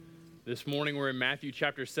This morning we're in Matthew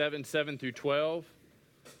chapter 7, 7 through 12.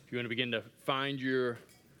 If you want to begin to find your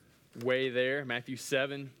way there, Matthew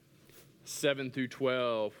 7, 7 through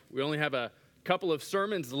 12. We only have a couple of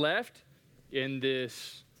sermons left in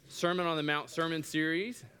this Sermon on the Mount sermon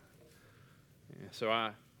series. So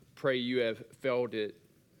I pray you have felt it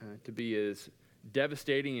to be as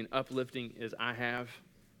devastating and uplifting as I have.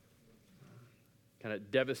 Kind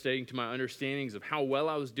of devastating to my understandings of how well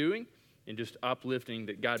I was doing, and just uplifting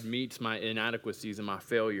that God meets my inadequacies and my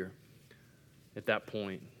failure at that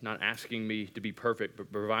point. Not asking me to be perfect,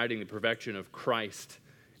 but providing the perfection of Christ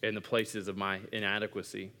in the places of my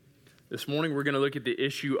inadequacy. This morning we're going to look at the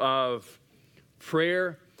issue of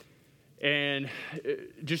prayer. And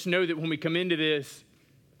just know that when we come into this,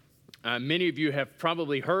 many of you have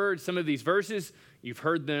probably heard some of these verses. You've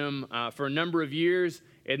heard them for a number of years,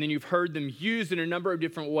 and then you've heard them used in a number of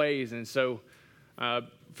different ways. And so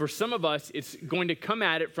for some of us, it's going to come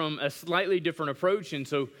at it from a slightly different approach. And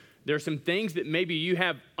so there are some things that maybe you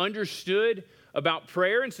have understood about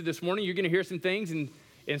prayer. And so this morning you're going to hear some things and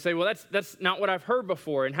say, well, that's not what I've heard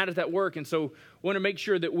before. And how does that work? And so I want to make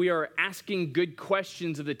sure that we are asking good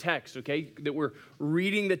questions of the text, okay? That we're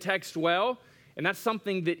reading the text well. And that's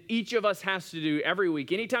something that each of us has to do every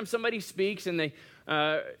week. Anytime somebody speaks and they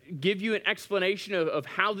give you an explanation of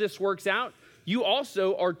how this works out, you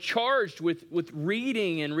also are charged with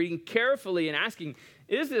reading carefully and asking,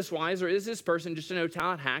 is this wise, or is this person just a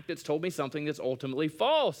no-talent hack that's told me something that's ultimately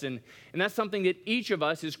false? And that's something that each of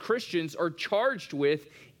us as Christians are charged with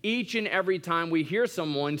each and every time we hear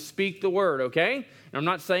someone speak the word, okay? And I'm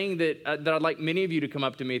not saying that I'd like many of you to come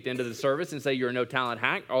up to me at the end of the service and say you're a no-talent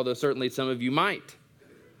hack, although certainly some of you might.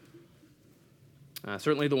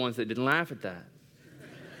 Certainly the ones that didn't laugh at that.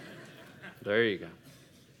 There you go.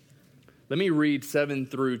 Let me read 7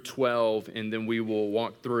 through 12, and then we will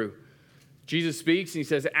walk through. Jesus speaks, and he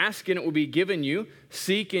says, "Ask, and it will be given you.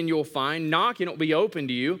 Seek, and you'll find. Knock, and it will be opened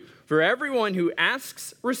to you. For everyone who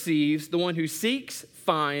asks receives. The one who seeks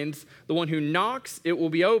finds. The one who knocks, it will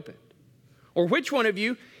be opened. Or which one of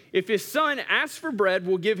you, if his son asks for bread,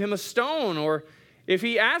 will give him a stone? Or if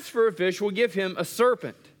he asks for a fish, will give him a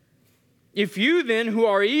serpent? If you then, who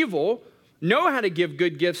are evil, know how to give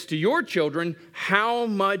good gifts to your children, how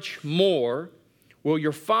much more will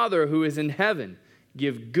your Father who is in heaven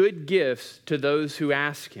give good gifts to those who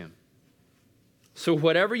ask him? So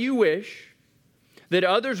whatever you wish that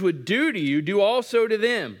others would do to you, do also to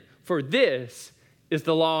them, for this is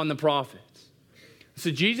the law and the prophets." So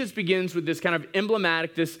Jesus begins with this kind of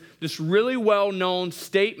emblematic, this really well-known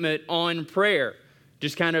statement on prayer.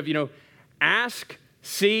 Just kind of, ask,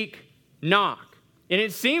 seek, knock. And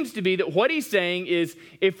it seems to be that what he's saying is,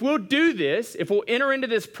 if we'll do this, if we'll enter into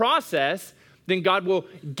this process, then God will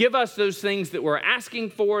give us those things that we're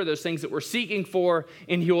asking for, those things that we're seeking for,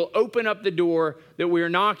 and he will open up the door that we are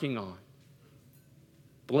knocking on.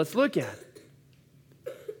 But let's look at it.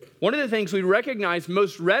 One of the things we recognize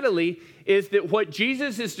most readily is that what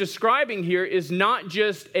Jesus is describing here is not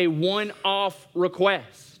just a one-off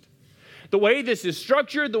request. The way this is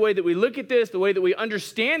structured, the way that we look at this, the way that we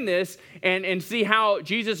understand this, and see how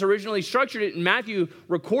Jesus originally structured it, and Matthew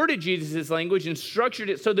recorded Jesus' language and structured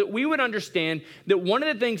it so that we would understand that one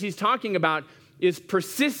of the things he's talking about is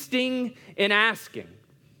persisting in asking.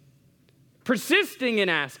 Persisting in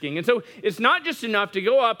asking. And so it's not just enough to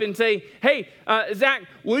go up and say, hey, Zach,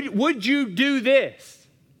 would you do this?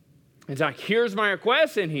 And Zach hears my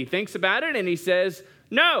request, and he thinks about it, and he says,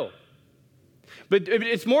 no. But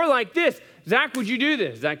it's more like this. Zach, would you do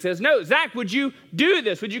this? Zach says, no. Zach, would you do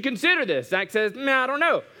this? Would you consider this? Zach says, I don't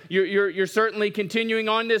know. You're certainly continuing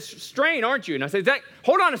on this strain, aren't you? And I say, Zach,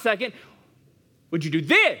 hold on a second. Would you do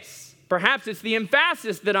this? Perhaps it's the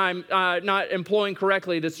emphasis that I'm not employing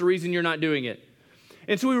correctly. That's the reason you're not doing it.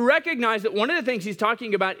 And so we recognize that one of the things he's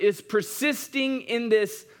talking about is persisting in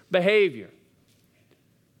this behavior.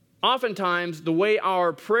 Oftentimes, the way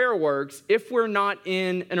our prayer works, if we're not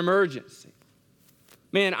in an emergency,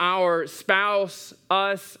 man, our spouse,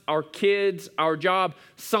 us, our kids, our job,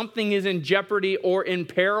 something is in jeopardy or in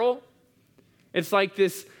peril. It's like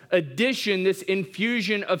this addition, this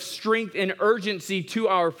infusion of strength and urgency to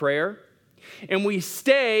our prayer. And we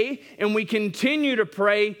stay and we continue to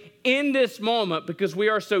pray in this moment because we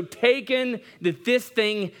are so taken that this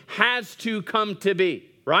thing has to come to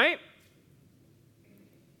be, right?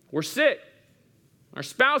 We're sick. Our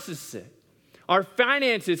spouse is sick. Our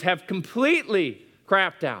finances have completely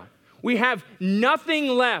crapped out. We have nothing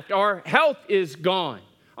left. Our health is gone.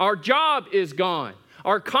 Our job is gone.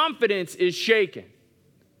 Our confidence is shaken.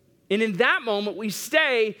 And in that moment, we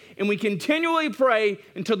stay and we continually pray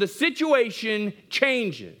until the situation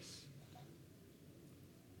changes.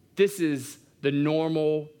 this is the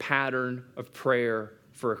normal pattern of prayer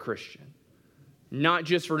for a Christian, not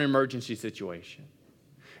just for an emergency situation.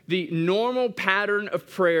 The normal pattern of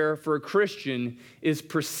prayer for a Christian is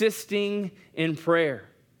persisting in prayer.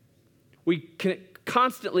 We can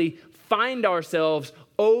constantly find ourselves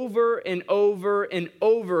over and over and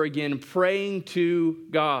over again praying to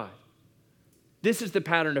God. This is the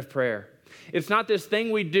pattern of prayer. It's not this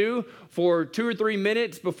thing we do for 2 or 3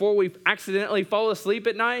 minutes before we accidentally fall asleep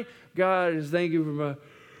at night. God, I just thank you for my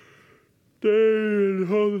day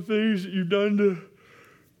and all the things that you've done to...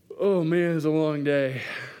 Oh man, it's a long day.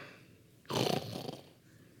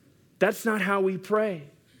 That's not how we pray.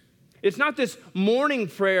 It's not this morning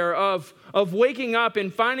prayer of waking up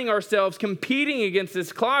and finding ourselves competing against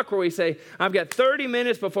this clock where we say, I've got 30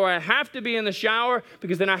 minutes before I have to be in the shower,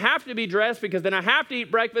 because then I have to be dressed, because then I have to eat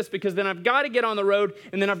breakfast, because then I've got to get on the road,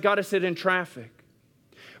 and then I've got to sit in traffic.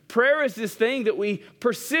 Prayer is this thing that we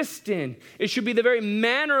persist in. It should be the very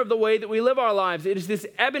manner of the way that we live our lives. It is this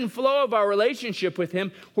ebb and flow of our relationship with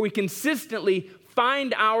Him where we consistently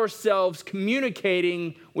find ourselves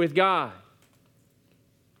communicating with God.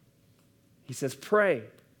 He says, pray,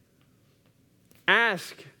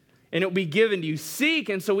 ask, and it will be given to you. Seek.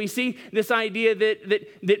 And so we see this idea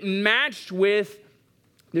that matched with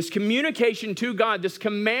this communication to God, this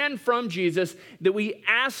command from Jesus that we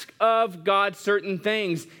ask of God certain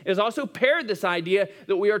things, is also paired this idea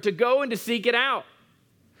that we are to go and to seek it out.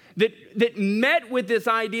 That met with this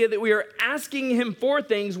idea that we are asking Him for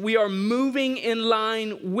things, we are moving in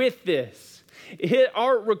line with this.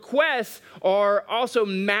 Our requests are also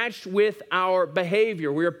matched with our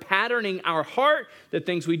behavior. We are patterning our heart, the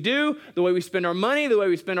things we do, the way we spend our money, the way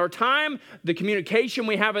we spend our time, the communication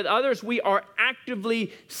we have with others. We are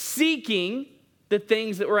actively seeking the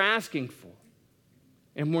things that we're asking for.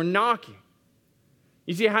 And we're knocking.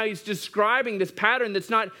 You see how he's describing this pattern that's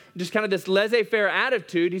not just kind of this laissez-faire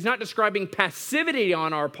attitude. He's not describing passivity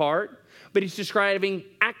on our part, but he's describing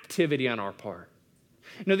activity on our part.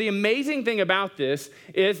 Now, the amazing thing about this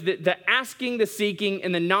is that the asking, the seeking,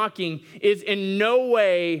 and the knocking is in no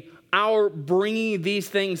way our bringing these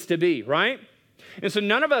things to be, right? And so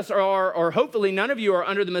none of us are, or hopefully none of you are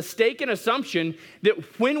under the mistaken assumption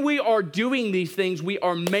that when we are doing these things, we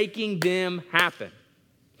are making them happen.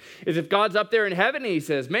 Is if God's up there in heaven and He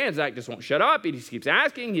says, man, Zach just won't shut up. He just keeps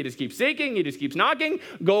asking. He just keeps seeking. He just keeps knocking.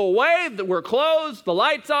 Go away. We're closed. The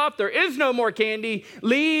light's off. There is no more candy.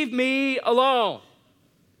 Leave me alone.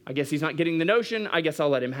 I guess He's not getting the notion. I guess I'll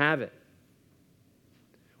let Him have it.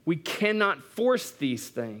 We cannot force these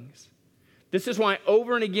things. This is why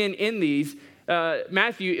over and again in these,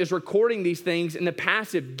 Matthew is recording these things in the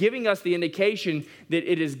passive, giving us the indication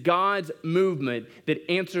that it is God's movement that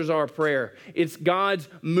answers our prayer. It's God's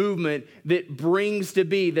movement that brings to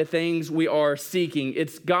be the things we are seeking.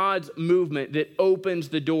 It's God's movement that opens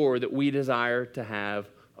the door that we desire to have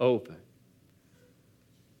open.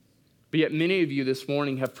 But yet many of you this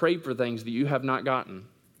morning have prayed for things that you have not gotten.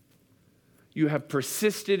 You have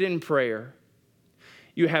persisted in prayer.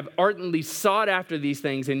 You have ardently sought after these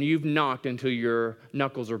things, and you've knocked until your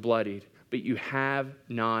knuckles are bloodied, but you have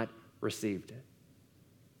not received it.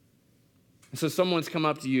 And so someone's come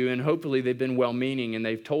up to you, and hopefully they've been well-meaning, and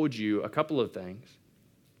they've told you a couple of things.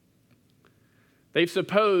 They've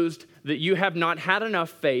supposed that you have not had enough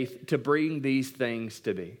faith to bring these things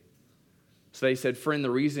to be. So they said, friend,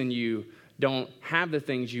 the reason you don't have the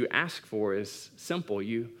things you ask for is simple.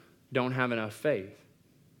 You don't have enough faith.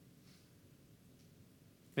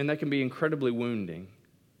 And that can be incredibly wounding.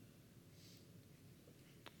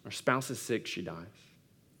 Our spouse is sick, she dies.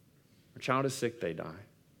 Our child is sick, they die.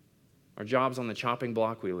 Our job's on the chopping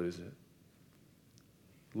block, we lose it.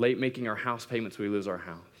 Late making our house payments, we lose our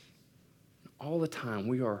house. All the time,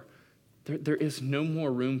 there is no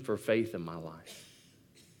more room for faith in my life.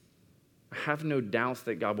 I have no doubts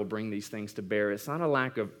that God will bring these things to bear. It's not a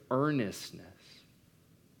lack of earnestness.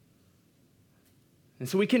 And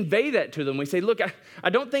so we convey that to them. We say, look, I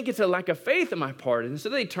don't think it's a lack of faith on my part. And so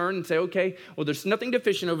they turn and say, okay, well, there's nothing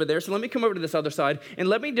deficient over there, so let me come over to this other side and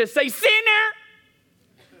let me just say, sinner!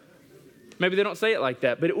 Maybe they don't say it like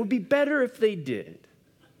that, but it would be better if they did.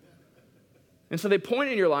 And so they point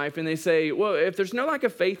in your life and they say, well, if there's no lack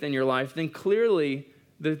of faith in your life, then clearly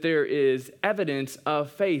that there is evidence of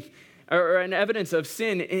faith. Or an evidence of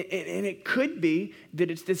sin, and it could be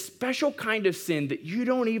that it's this special kind of sin that you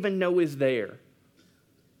don't even know is there.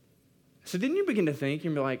 So then you begin to think,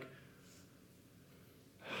 and be like,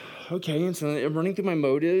 okay, and so I'm running through my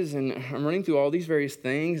motives, and I'm running through all these various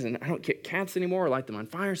things, and I don't kick cats anymore or light them on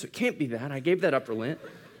fire, so it can't be that. I gave that up for Lent.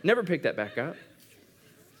 Never picked that back up.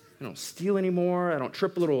 I don't steal anymore. I don't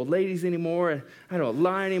trip little old ladies anymore. I don't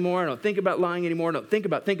lie anymore. I don't think about lying anymore. I don't think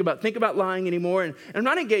about lying anymore. And I'm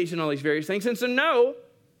not engaged in all these various things. And so, no,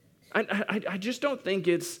 I just don't think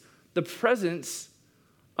it's the presence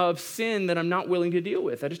of sin that I'm not willing to deal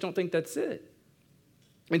with. I just don't think that's it.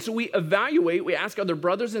 And so we evaluate, we ask other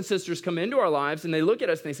brothers and sisters come into our lives, and they look at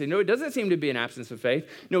us and they say, no, it doesn't seem to be an absence of faith.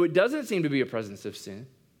 No, it doesn't seem to be a presence of sin.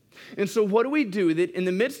 And so what do we do with it in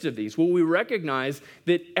the midst of these? Well, we recognize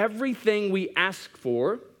that everything we ask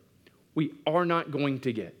for, we are not going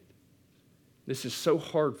to get. This is so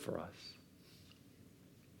hard for us.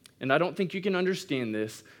 And I don't think you can understand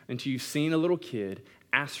this until you've seen a little kid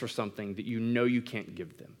ask for something that you know you can't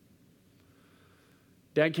give them.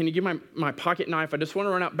 Dad, can you give my pocket knife? I just want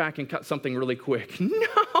to run out back and cut something really quick.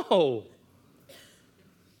 No.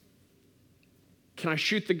 Can I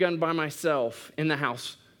shoot the gun by myself in the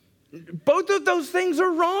house? Both of those things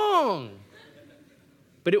are wrong.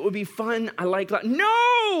 But it would be fun. I like that.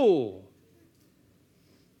 No.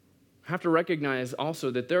 I have to recognize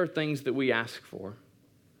also that there are things that we ask for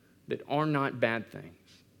that are not bad things.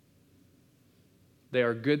 They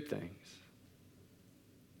are good things.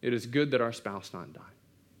 It is good that our spouse not die.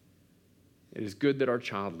 It is good that our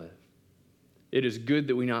child live. It is good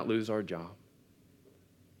that we not lose our job.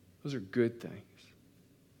 Those are good things.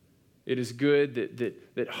 It is good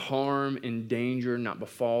that harm and danger not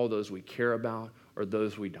befall those we care about or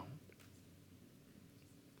those we don't.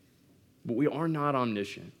 But we are not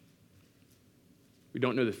omniscient. We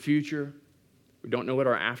don't know the future. We don't know what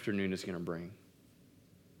our afternoon is going to bring.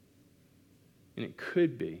 And it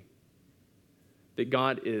could be that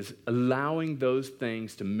God is allowing those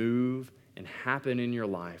things to move and happen in your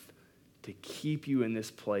life to keep you in this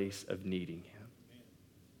place of needing Him.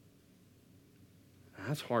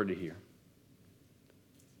 That's hard to hear.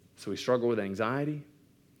 So we struggle with anxiety.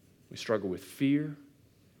 We struggle with fear.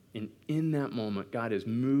 And in that moment, God is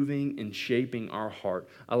moving and shaping our heart,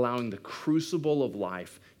 allowing the crucible of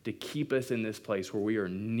life to keep us in this place where we are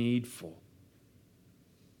needful.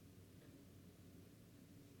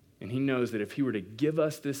 And He knows that if He were to give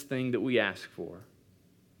us this thing that we ask for,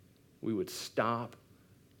 we would stop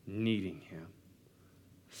needing Him,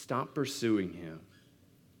 stop pursuing Him,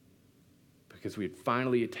 because we had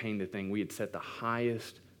finally attained the thing we had set the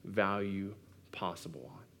highest value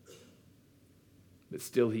possible on. But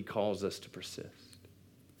still He calls us to persist.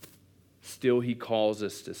 Still He calls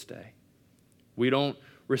us to stay. We don't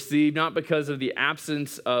receive not because of the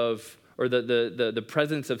absence of, or the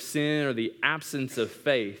presence of sin or the absence of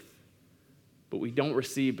faith, but we don't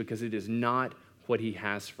receive because it is not what He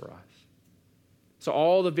has for us. So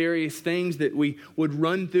all the various things that we would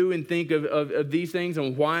run through and think of these things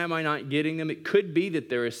and why am I not getting them? It could be that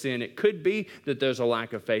there is sin. It could be that there's a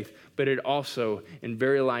lack of faith. But it also, and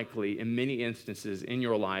very likely in many instances in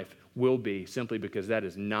your life, will be simply because that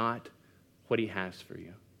is not what He has for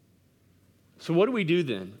you. So what do we do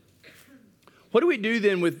then? What do we do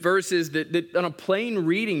then with verses that on a plain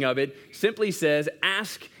reading of it simply says,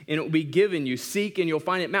 ask and it will be given you, seek and you'll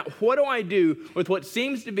find it. Matt, what do I do with what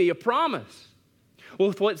seems to be a promise? Well,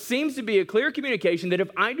 with what seems to be a clear communication that if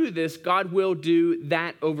I do this, God will do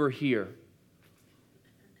that over here.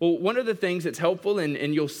 Well, one of the things that's helpful,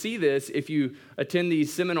 and you'll see this if you attend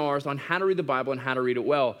these seminars on how to read the Bible and how to read it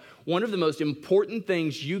well, one of the most important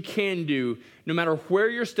things you can do, no matter where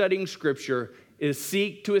you're studying Scripture, is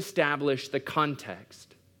seek to establish the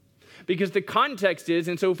context. Because the context is,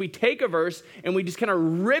 and so if we take a verse and we just kind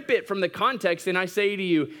of rip it from the context, and I say to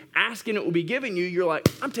you, ask and it will be given you, you're like,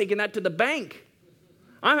 I'm taking that to the bank.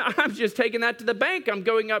 I'm just taking that to the bank. I'm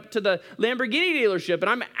going up to the Lamborghini dealership, and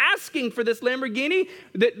I'm asking for this Lamborghini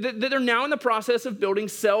that they're now in the process of building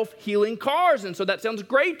self-healing cars. And so that sounds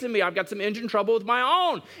great to me. I've got some engine trouble with my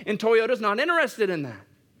own, and Toyota's not interested in that.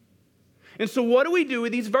 And so what do we do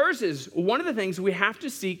with these verses? One of the things we have to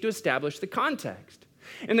seek to establish the context.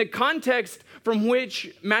 And the context from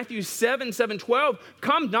which Matthew 7:12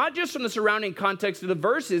 comes not just from the surrounding context of the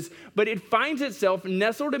verses, but it finds itself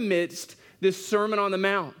nestled amidst this Sermon on the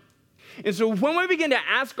Mount. And so when we begin to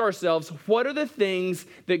ask ourselves, what are the things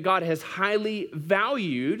that God has highly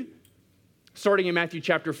valued, starting in Matthew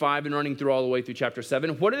chapter 5 and running through all the way through chapter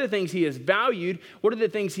 7, what are the things He has valued? What are the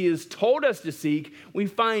things He has told us to seek? We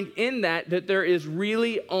find in that there is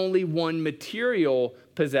really only one material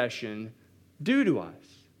possession due to us.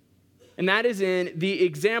 And that is in the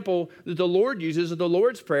example that the Lord uses of the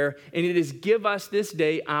Lord's Prayer, and it is give us this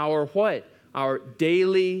day our what? Our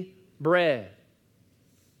daily bread.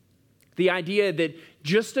 The idea that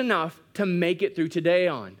just enough to make it through today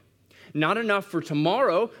on. Not enough for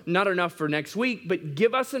tomorrow, not enough for next week, but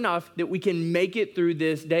give us enough that we can make it through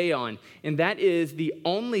this day on. And that is the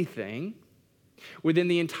only thing within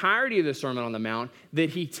the entirety of the Sermon on the Mount that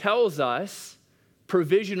he tells us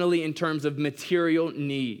provisionally in terms of material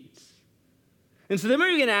needs. And so then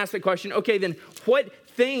we're going to ask the question, okay, then what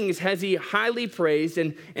things has he highly praised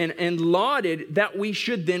and lauded that we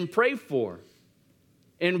should then pray for?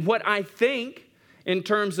 And what I think in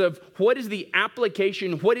terms of what is the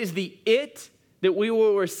application, what is the it that we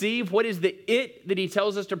will receive, what is the it that he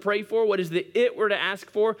tells us to pray for, what is the it we're to ask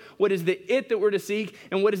for, what is the it that we're to seek,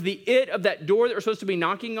 and what is the it of that door that we're supposed to be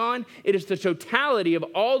knocking on? It is the totality of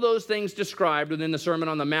all those things described within the Sermon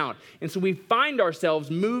on the Mount. And so we find ourselves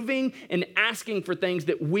moving and asking for things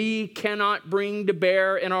that we cannot bring to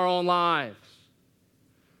bear in our own lives.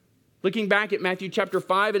 Looking back at Matthew chapter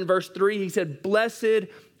 5 and verse 3, he said, "Blessed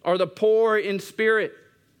are the poor in spirit."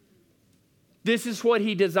 This is what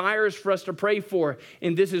he desires for us to pray for,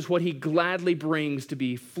 and this is what he gladly brings to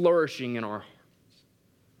be flourishing in our hearts.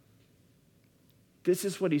 This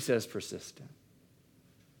is what he says, persistent.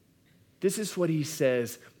 This is what he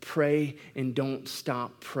says, pray and don't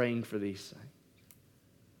stop praying for these things.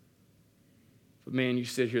 But man, you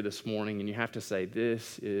sit here this morning and you have to say,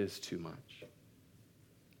 this is too much.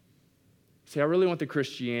 See, I really want the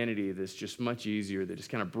Christianity that's just much easier, that just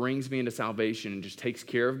kind of brings me into salvation and just takes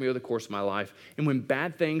care of me over the course of my life. And when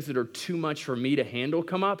bad things that are too much for me to handle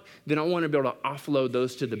come up, then I want to be able to offload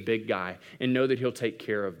those to the big guy and know that he'll take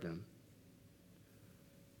care of them.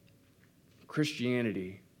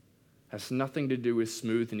 Christianity has nothing to do with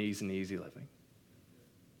smooth and easy living.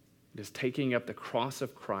 It is taking up the cross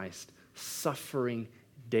of Christ, suffering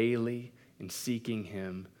daily and seeking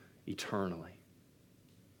him eternally.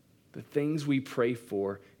 The things we pray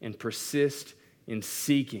for and persist in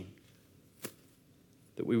seeking,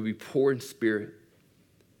 that we would be poor in spirit,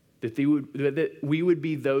 that we would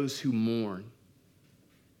be those who mourn,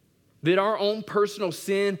 that our own personal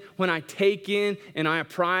sin, when I take in and I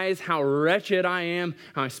apprise how wretched I am,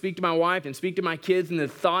 how I speak to my wife and speak to my kids, and the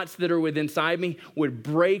thoughts that are within inside me would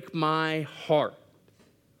break my heart.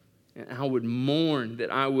 And I would mourn,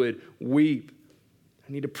 that I would weep.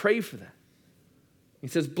 I need to pray for that. He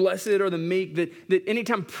says, blessed are the meek, that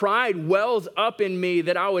anytime pride wells up in me,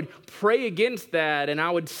 that I would pray against that, and I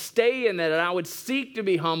would stay in that, and I would seek to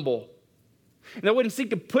be humble. And I wouldn't seek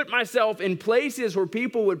to put myself in places where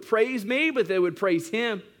people would praise me, but they would praise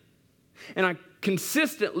him. And I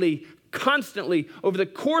consistently, constantly, over the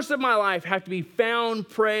course of my life, have to be found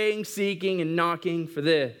praying, seeking, and knocking for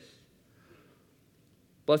this.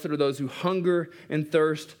 Blessed are those who hunger and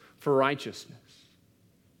thirst for righteousness.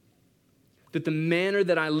 That the manner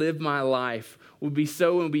that I live my life will be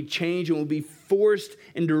so and will be changed and will be forced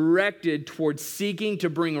and directed towards seeking to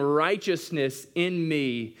bring righteousness in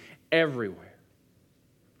me everywhere.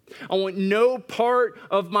 I want no part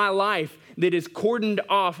of my life that is cordoned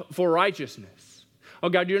off for righteousness. Oh,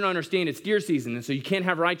 God, you don't understand. It's deer season, and so you can't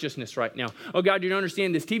have righteousness right now. Oh, God, you don't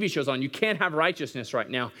understand. This TV show's on. You can't have righteousness right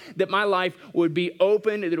now. That my life would be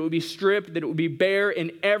open, that it would be stripped, that it would be bare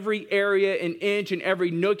in every area, an inch, and every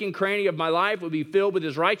nook and cranny of my life would be filled with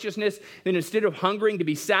his righteousness. Then instead of hungering to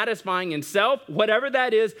be satisfying in self, whatever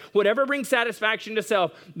that is, whatever brings satisfaction to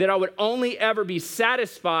self, that I would only ever be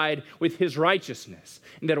satisfied with his righteousness,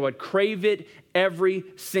 and that I would crave it every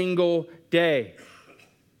single day.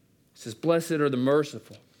 It says, blessed are the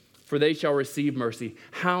merciful, for they shall receive mercy.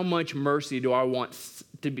 How much mercy do I want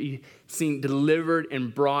to be seen delivered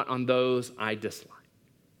and brought on those I dislike?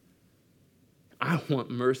 I want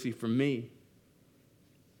mercy for me.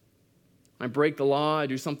 I break the law, I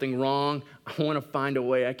do something wrong, I want to find a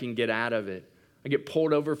way I can get out of it. I get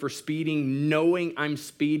pulled over for speeding, knowing I'm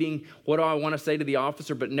speeding. What do I want to say to the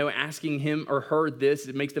officer? But no, asking him or her this,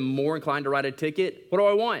 it makes them more inclined to write a ticket. What do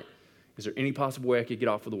I want? Is there any possible way I could get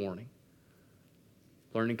off with a warning?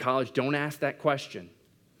 Learning in college, don't ask that question.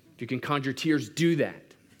 If you can conjure tears, do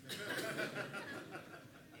that.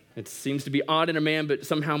 It seems to be odd in a man, but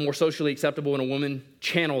somehow more socially acceptable in a woman.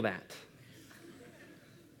 Channel that.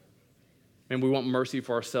 And we want mercy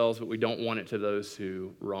for ourselves, but we don't want it to those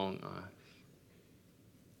who wrong us.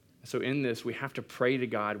 So in this, we have to pray to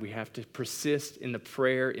God. We have to persist in the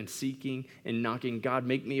prayer and seeking and knocking. God,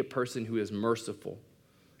 make me a person who is merciful.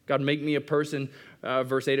 God, make me a person,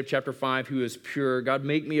 verse 8 of chapter 5, who is pure. God,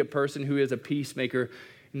 make me a person who is a peacemaker.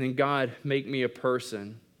 And then God, make me a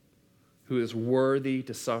person who is worthy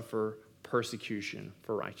to suffer persecution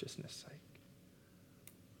for righteousness' sake.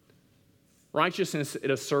 Righteousness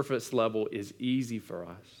at a surface level is easy for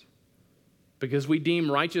us because we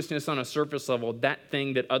deem righteousness on a surface level that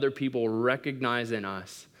thing that other people recognize in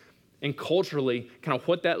us And culturally, kind of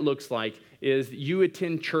what that looks like is you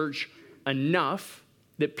attend church enough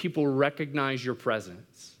that people recognize your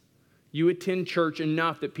presence. You attend church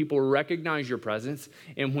enough that people recognize your presence,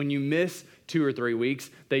 and when you miss 2 or 3 weeks,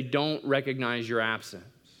 they don't recognize your absence.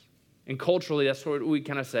 And culturally, that's what we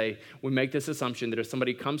kind of say. We make this assumption that if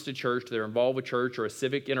somebody comes to church, they're involved with church or a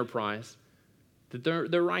civic enterprise, that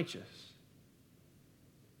they're righteous.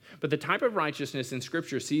 But the type of righteousness in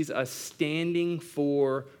Scripture sees us standing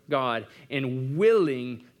for God and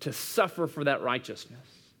willing to suffer for that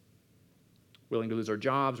righteousness. Willing to lose our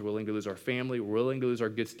jobs, willing to lose our family, willing to lose our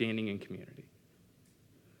good standing in community.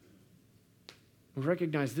 We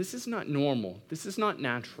recognize this is not normal. This is not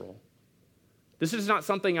natural. This is not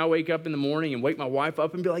something I wake up in the morning and wake my wife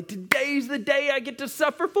up and be like, today's the day I get to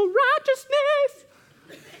suffer for righteousness.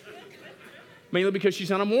 Mainly because she's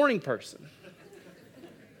not a morning person.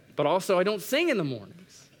 But also I don't sing in the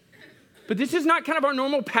mornings. But this is not kind of our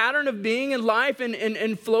normal pattern of being in life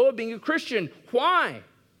and flow of being a Christian. Why?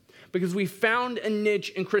 Because we found a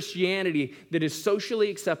niche in Christianity that is socially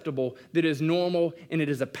acceptable, that is normal, and it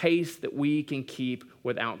is a pace that we can keep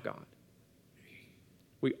without God.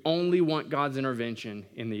 We only want God's intervention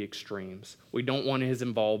in the extremes. We don't want his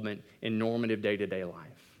involvement in normative day-to-day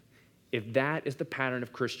life. If that is the pattern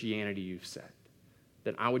of Christianity you've set,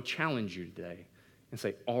 then I would challenge you today and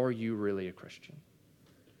say, are you really a Christian?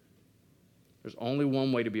 There's only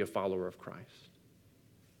one way to be a follower of Christ.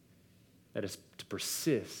 That is to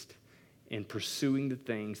persist in pursuing the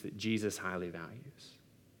things that Jesus highly values.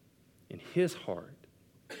 And his heart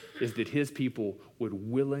is that his people would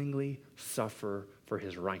willingly suffer for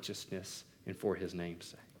his righteousness and for his name's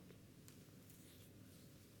sake.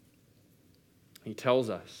 He tells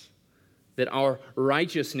us that our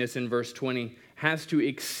righteousness in verse 20 has to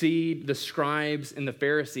exceed the scribes and the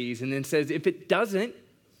Pharisees, and then says, if it doesn't,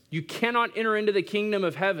 you cannot enter into the kingdom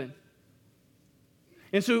of heaven.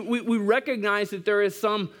 And so we recognize that there is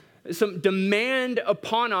some demand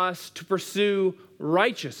upon us to pursue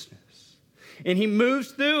righteousness. And he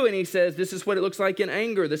moves through and he says, this is what it looks like in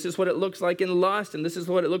anger. This is what it looks like in lust. And this is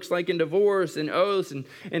what it looks like in divorce and oaths. And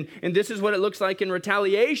this is what it looks like in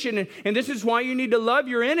retaliation. And this is why you need to love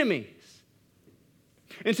your enemies.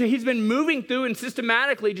 And so he's been moving through and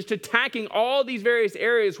systematically just attacking all these various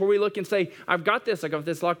areas where we look and say, I've got this. I got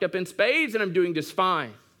this locked up in spades and I'm doing just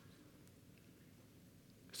fine.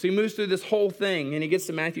 So he moves through this whole thing and he gets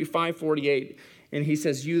to Matthew 5:48 and he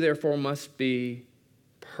says, you therefore must be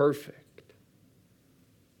perfect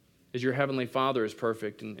as your heavenly Father is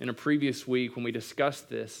perfect. And in a previous week when we discussed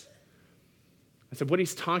this, I said what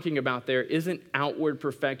he's talking about there isn't outward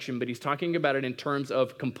perfection, but he's talking about it in terms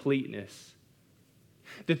of completeness.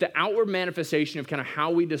 That the outward manifestation of kind of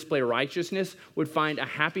how we display righteousness would find a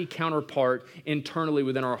happy counterpart internally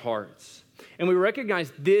within our hearts. And we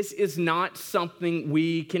recognize this is not something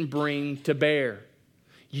we can bring to bear.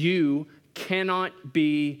 You cannot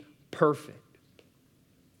be perfect.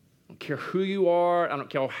 I don't care who you are. I don't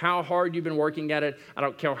care how hard you've been working at it. I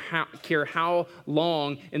don't care how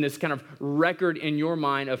long in this kind of record in your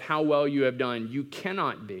mind of how well you have done. You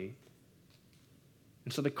cannot be.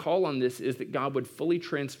 And so the call on this is that God would fully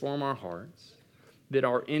transform our hearts, that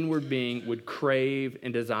our inward being would crave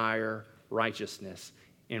and desire righteousness,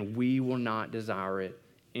 and we will not desire it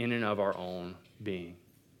in and of our own being.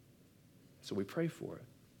 So we pray for it.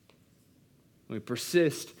 We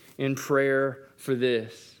persist in prayer for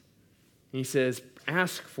this. He says,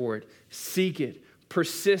 ask for it, seek it,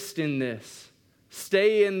 persist in this.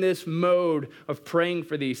 Stay in this mode of praying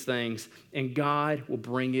for these things, and God will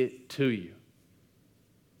bring it to you.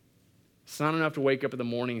 It's not enough to wake up in the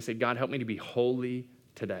morning and say, God, help me to be holy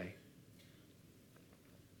today.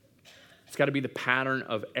 It's got to be the pattern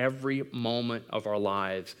of every moment of our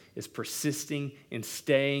lives is persisting and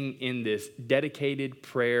staying in this dedicated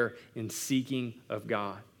prayer and seeking of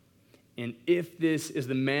God. And if this is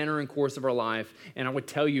the manner and course of our life, and I would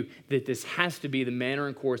tell you that this has to be the manner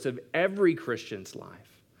and course of every Christian's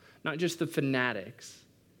life, not just the fanatics,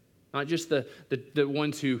 not just the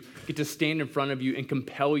ones who get to stand in front of you and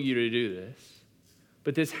compel you to do this,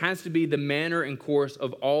 but this has to be the manner and course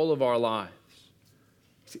of all of our lives.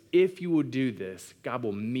 So if you will do this, God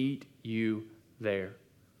will meet you there.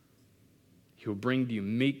 He will bring to you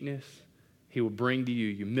meekness. He will bring to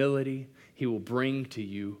you humility. He will bring to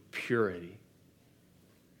you purity.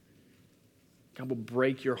 God will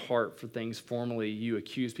break your heart for things formerly you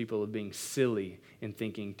accuse people of being silly in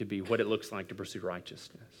thinking to be what it looks like to pursue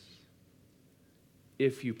righteousness.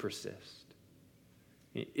 If you persist,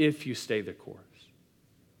 if you stay the course.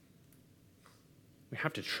 We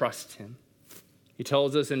have to trust him. He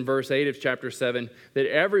tells us in verse 8 of chapter 7 that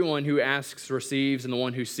everyone who asks receives, and the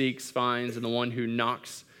one who seeks finds, and the one who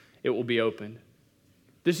knocks, it will be opened.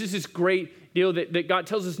 This is this great deal that God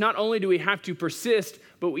tells us not only do we have to persist,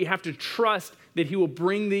 but we have to trust that he will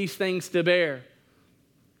bring these things to bear.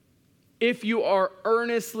 If you are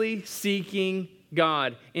earnestly seeking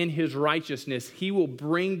God in his righteousness, he will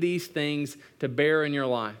bring these things to bear in your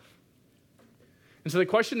life. And so the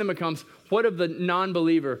question then becomes, what of the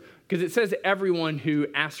non-believer? Because it says everyone who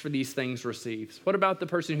asks for these things receives. What about the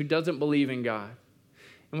person who doesn't believe in God?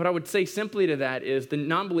 And what I would say simply to that is the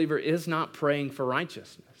non-believer is not praying for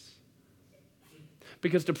righteousness.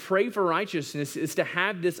 Because to pray for righteousness is to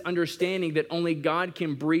have this understanding that only God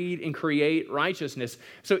can breed and create righteousness.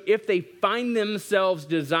 So if they find themselves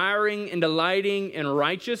desiring and delighting in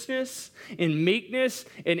righteousness, in meekness,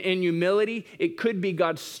 and in humility, it could be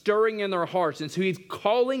God stirring in their hearts. And so he's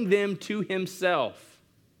calling them to himself.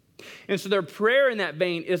 And so their prayer in that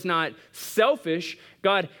vein is not selfish.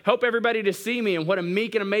 God, help everybody to see me and what a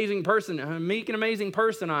meek and amazing person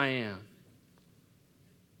I am.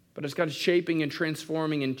 But it's God shaping and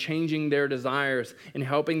transforming and changing their desires and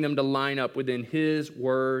helping them to line up within his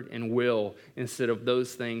word and will instead of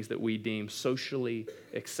those things that we deem socially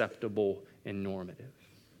acceptable and normative.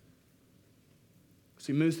 So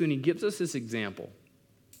he moves through and he gives us this example.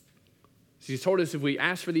 So he's told us if we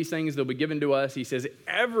ask for these things, they'll be given to us. He says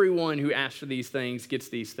everyone who asks for these things gets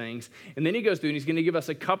these things. And then he goes through and he's going to give us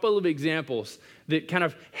a couple of examples that kind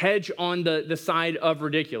of hedge on the side of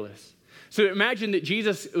ridiculous. So imagine that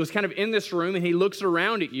Jesus was kind of in this room and he looks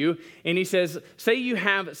around at you and he says, say you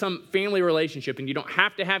have some family relationship, and you don't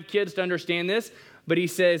have to have kids to understand this, but he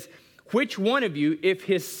says, which one of you, if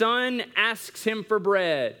his son asks him for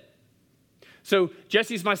bread? So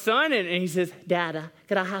Jesse's my son, and he says, Dada,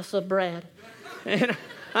 could I have some bread? And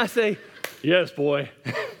I say, yes, boy.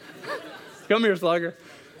 Come here, slugger.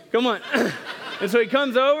 Come on. And so he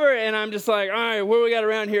comes over, and I'm just like, all right, what do we got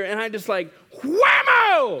around here? And I just like,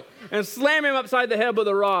 whammo! And slam him upside the head with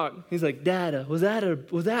a rock. He's like, Dada, was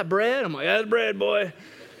that bread? I'm like, that's bread, boy.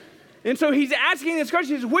 And so he's asking this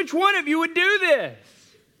question, he says, which one of you would do this?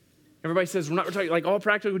 Everybody says, we're talking like all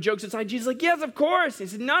practical jokes aside. Jesus is like, yes, of course. He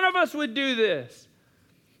said, none of us would do this.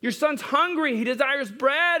 Your son's hungry. He desires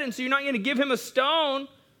bread, and so you're not going to give him a stone.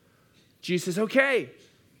 Jesus says, okay.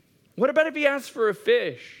 What about if he asks for a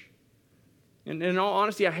fish? And in all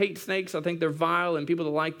honesty, I hate snakes. I think they're vile, and people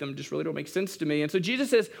that like them just really don't make sense to me. And so Jesus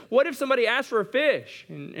says, what if somebody asks for a fish,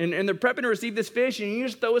 and they're prepping to receive this fish, and you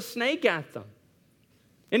just throw a snake at them?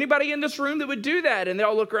 Anybody in this room that would do that? And they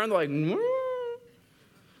all look around, they're like, it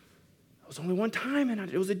was only one time, and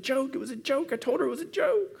it was a joke. It was a joke. I told her it was a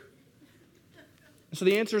joke. And so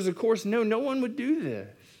the answer is, of course, no one would do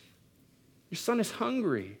this. Your son is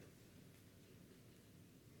hungry.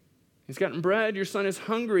 He's gotten bread. Your son is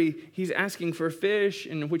hungry. He's asking for fish,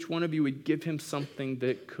 and which one of you would give him something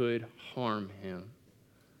that could harm him,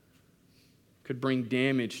 could bring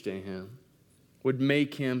damage to him, would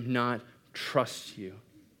make him not trust you?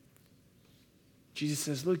 Jesus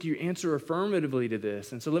says, look, you answer affirmatively to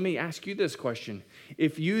this. And so let me ask you this question.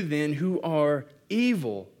 If you then, who are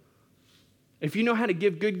evil, if you know how to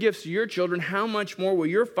give good gifts to your children, how much more will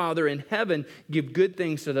your Father in heaven give good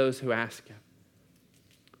things to those who ask him?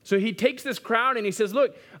 So he takes this crowd and he says,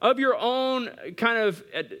 look, of your own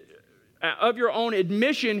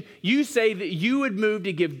admission, you say that you would move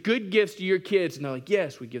to give good gifts to your kids. And they're like,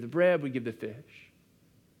 yes, we give the bread, we give the fish.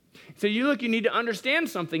 So you need to understand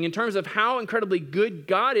something in terms of how incredibly good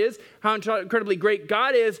God is, how incredibly great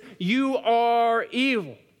God is. You are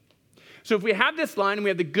evil. So if we have this line and we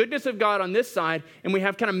have the goodness of God on this side and we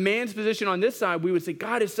have kind of man's position on this side, we would say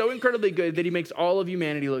God is so incredibly good that he makes all of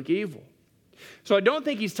humanity look evil. So I don't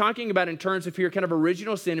think he's talking about in terms of here kind of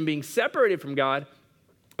original sin and being separated from God.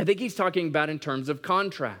 I think he's talking about in terms of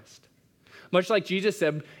contrast. Much like Jesus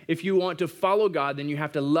said, if you want to follow God, then you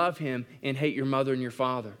have to love him and hate your mother and your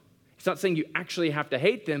father. He's not saying you actually have to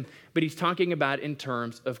hate them, but he's talking about in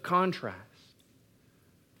terms of contrast.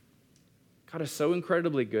 God is so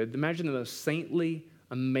incredibly good. Imagine the most saintly,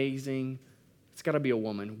 amazing, it's got to be a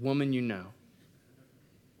woman you know.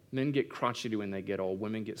 Men get crotchety when they get old.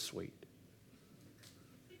 Women get sweet.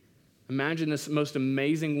 Imagine this most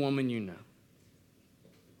amazing woman you know.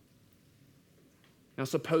 Now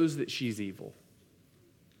suppose that she's evil.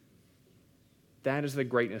 That is the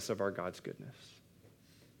greatness of our God's goodness.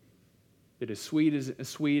 That as sweet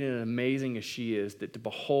and amazing as she is, that to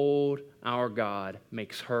behold our God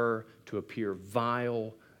makes her to appear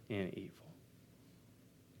vile and evil.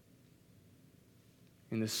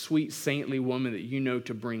 And the sweet, saintly woman that you know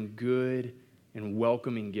to bring good and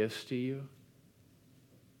welcoming gifts to you,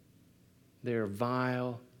 They are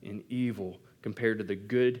vile and evil compared to the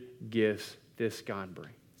good gifts this God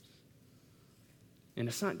brings. And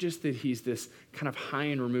it's not just that he's this kind of high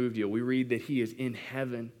and removed deal. We read that he is in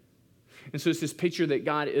heaven. And so it's this picture that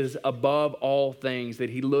God is above all things, that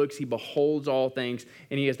he looks, he beholds all things,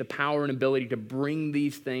 and he has the power and ability to bring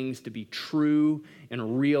these things to be true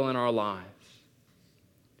and real in our lives.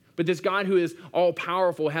 But this God who is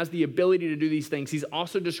all-powerful has the ability to do these things. He's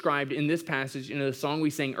also described in this passage, in the song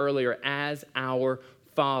we sang earlier, as our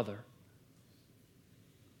Father.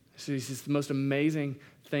 So this is the most amazing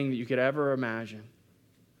thing that you could ever imagine,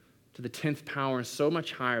 to the 10th power and so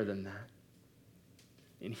much higher than that.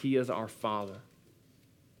 And he is our Father.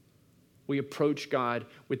 We approach God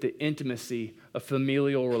with the intimacy of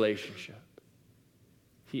familial relationship.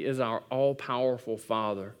 He is our all-powerful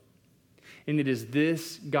Father. And it is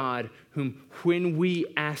this God whom, when we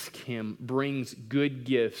ask him, brings good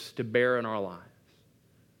gifts to bear in our lives.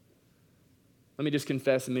 Let me just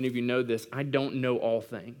confess, and many of you know this, I don't know all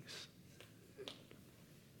things.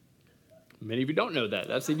 Many of you don't know that.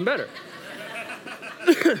 That's even better.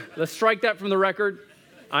 Let's strike that from the record.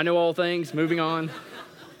 I know all things. Moving on.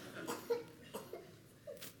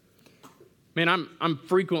 Man, I'm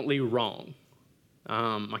frequently wrong.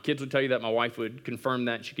 My kids would tell you that. My wife would confirm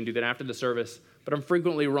that. She can do that after the service. But I'm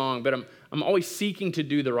frequently wrong. But I'm always seeking to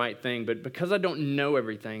do the right thing. But because I don't know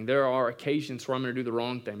everything, there are occasions where I'm going to do the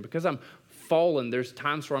wrong thing. Because I'm fallen, there's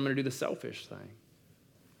times where I'm going to do the selfish thing.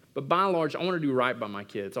 But by and large, I want to do right by my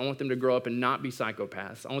kids. I want them to grow up and not be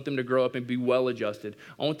psychopaths. I want them to grow up and be well-adjusted.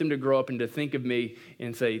 I want them to grow up and to think of me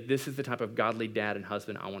and say, this is the type of godly dad and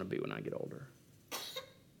husband I want to be when I get older.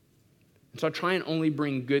 And so I try and only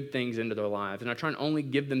bring good things into their lives, and I try and only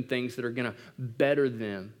give them things that are going to better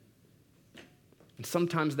them. And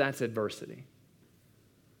sometimes that's adversity.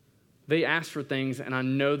 They ask for things, and I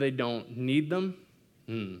know they don't need them.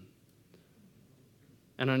 And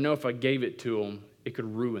I know if I gave it to them, it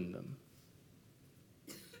could ruin them.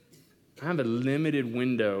 I have a limited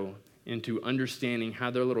window into understanding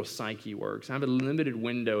how their little psyche works. I have a limited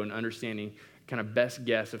window in understanding kind of best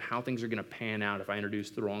guess of how things are going to pan out if I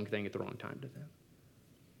introduce the wrong thing at the wrong time to them.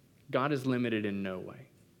 God is limited in no way.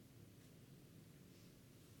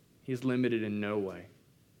 He is limited in no way.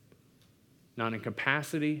 Not in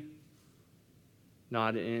capacity,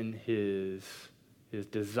 not in his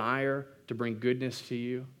desire to bring goodness to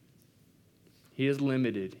you. He is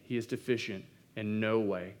limited. He is deficient in no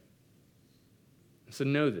way. So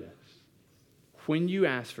know this. When you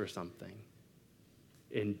ask for something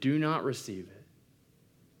and do not receive it,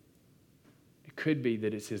 it could be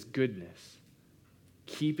that it's his goodness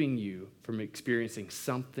keeping you from experiencing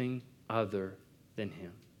something other than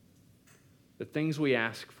him. The things we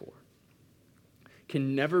ask for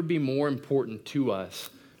can never be more important to us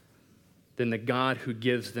than the God who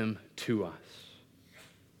gives them to us.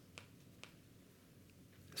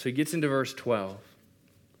 So he gets into verse 12.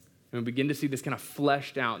 And we begin to see this kind of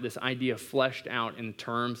fleshed out, this idea fleshed out in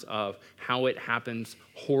terms of how it happens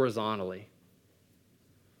horizontally.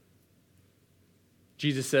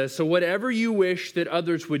 Jesus says, so whatever you wish that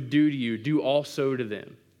others would do to you, do also to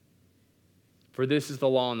them. For this is the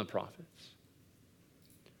law and the prophets.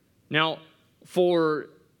 Now, for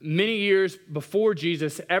many years before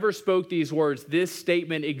Jesus ever spoke these words, this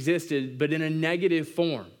statement existed, but in a negative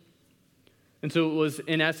form. And so it was,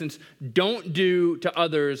 in essence, don't do to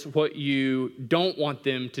others what you don't want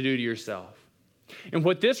them to do to yourself. And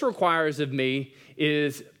what this requires of me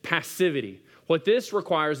is passivity. What this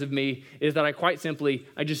requires of me is that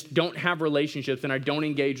I just don't have relationships and I don't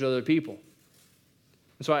engage with other people.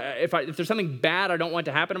 And so if there's something bad I don't want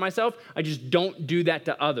to happen to myself, I just don't do that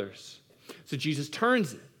to others. So Jesus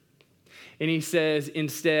turns it and he says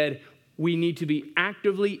instead, we need to be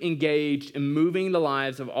actively engaged in moving the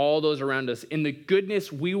lives of all those around us in the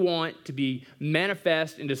goodness we want to be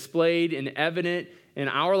manifest and displayed and evident in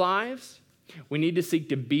our lives. We need to seek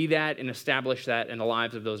to be that and establish that in the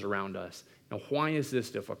lives of those around us. Now, why is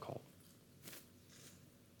this difficult?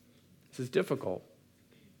 This is difficult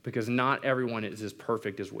because not everyone is as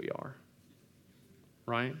perfect as we are,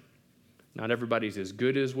 right? Not everybody's as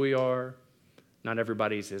good as we are. Not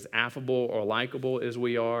everybody's as affable or likable as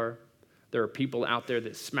we are. There are people out there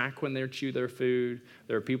that smack when they chew their food.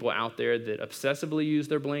 There are people out there that obsessively use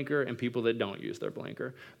their blinker and people that don't use their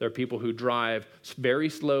blinker. There are people who drive very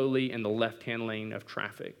slowly in the left-hand lane of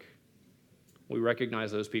traffic. We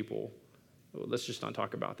recognize those people. Well, let's just not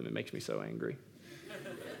talk about them. It makes me so angry.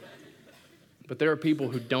 But there are people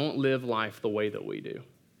who don't live life the way that we do.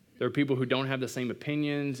 There are people who don't have the same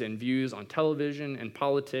opinions and views on television and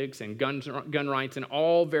politics and gun rights and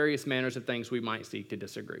all various manners of things we might seek to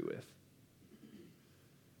disagree with.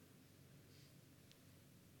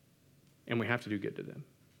 and we have to do good to them.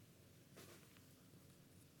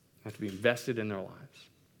 We have to be invested in their lives.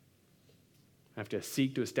 We have to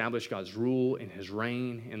seek to establish God's rule and his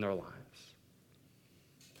reign in their lives.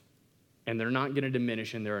 And they're not going to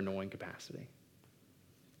diminish in their annoying capacity.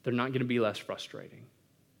 They're not going to be less frustrating.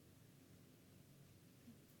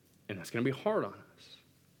 And that's going to be hard on us.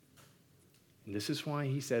 And this is why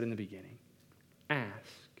he said in the beginning, ask,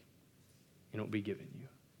 and it will be given you.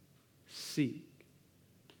 Seek,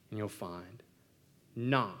 and you'll find.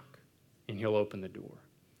 Knock, and he'll open the door.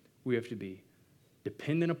 We have to be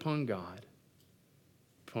dependent upon God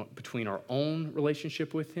between our own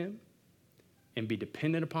relationship with him and be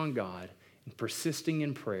dependent upon God and persisting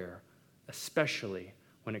in prayer, especially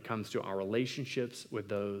when it comes to our relationships with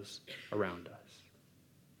those around us.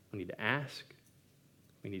 We need to ask,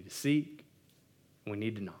 we need to seek, and we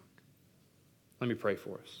need to knock. Let me pray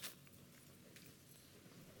for us.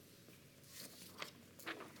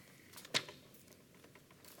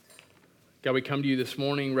 God, we come to you this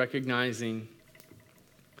morning recognizing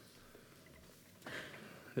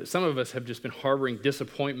that some of us have just been harboring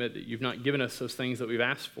disappointment that you've not given us those things that we've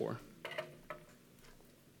asked for.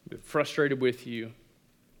 We've been frustrated with you,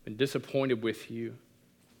 been disappointed with you.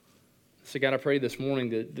 So God, I pray this morning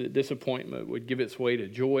that the disappointment would give its way to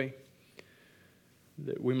joy,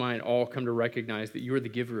 that we might all come to recognize that you are the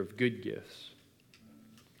giver of good gifts,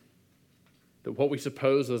 that what we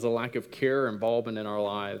suppose was a lack of care and involvement in our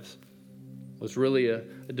lives was really a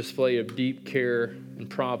display of deep care and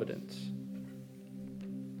providence.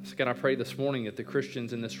 So God, I pray this morning that the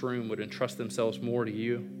Christians in this room would entrust themselves more to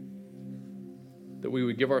you, that we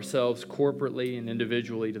would give ourselves corporately and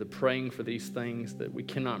individually to the praying for these things that we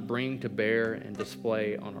cannot bring to bear and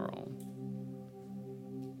display on our own.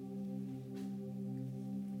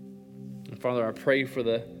 And Father, I pray for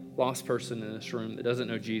the lost person in this room that doesn't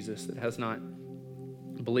know Jesus, that has not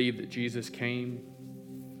believed that Jesus came,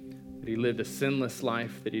 that he lived a sinless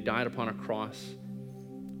life, that he died upon a cross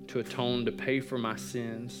to atone, to pay for my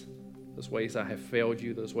sins, those ways I have failed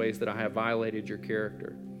you, those ways that I have violated your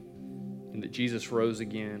character, and that Jesus rose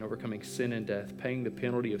again, overcoming sin and death, paying the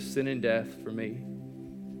penalty of sin and death for me,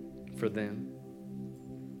 for them.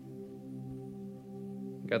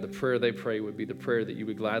 God, the prayer they pray would be the prayer that you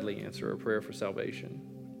would gladly answer, a prayer for salvation.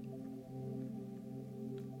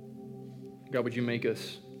 God, would you make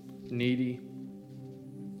us needy?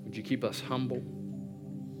 Would you keep us humble?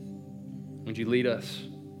 Would you lead us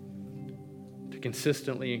to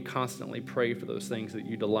consistently and constantly pray for those things that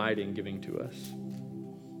you delight in giving to us?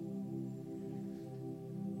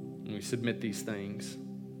 And we submit these things,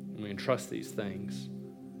 and we entrust these things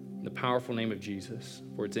in the powerful name of Jesus,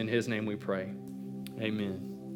 for it's in his name we pray. Amen.